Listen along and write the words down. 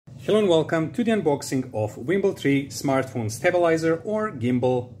Hello and welcome to the unboxing of Vimble 3 Smartphone Stabilizer or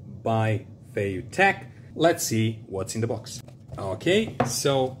Gimbal by Feiyu Tech. Let's see what's in the box. Okay,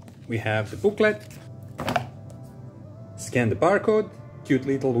 so we have the booklet, scan the barcode, cute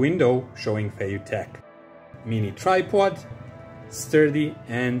little window showing Feiyu Tech, mini tripod, sturdy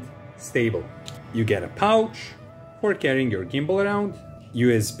and stable. You get a pouch for carrying your gimbal around,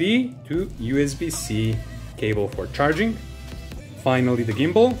 USB to USB-C cable for charging. Finally the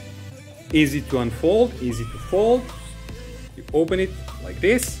gimbal, easy to unfold, easy to fold. You open it like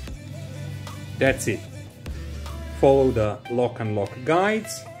this, that's it. Follow the lock and lock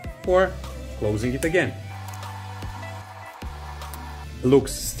guides for closing it again.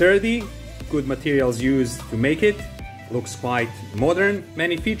 Looks sturdy, good materials used to make it, looks quite modern,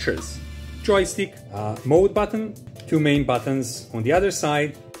 many features. Joystick, mode button, two main buttons on the other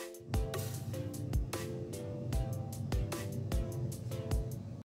side,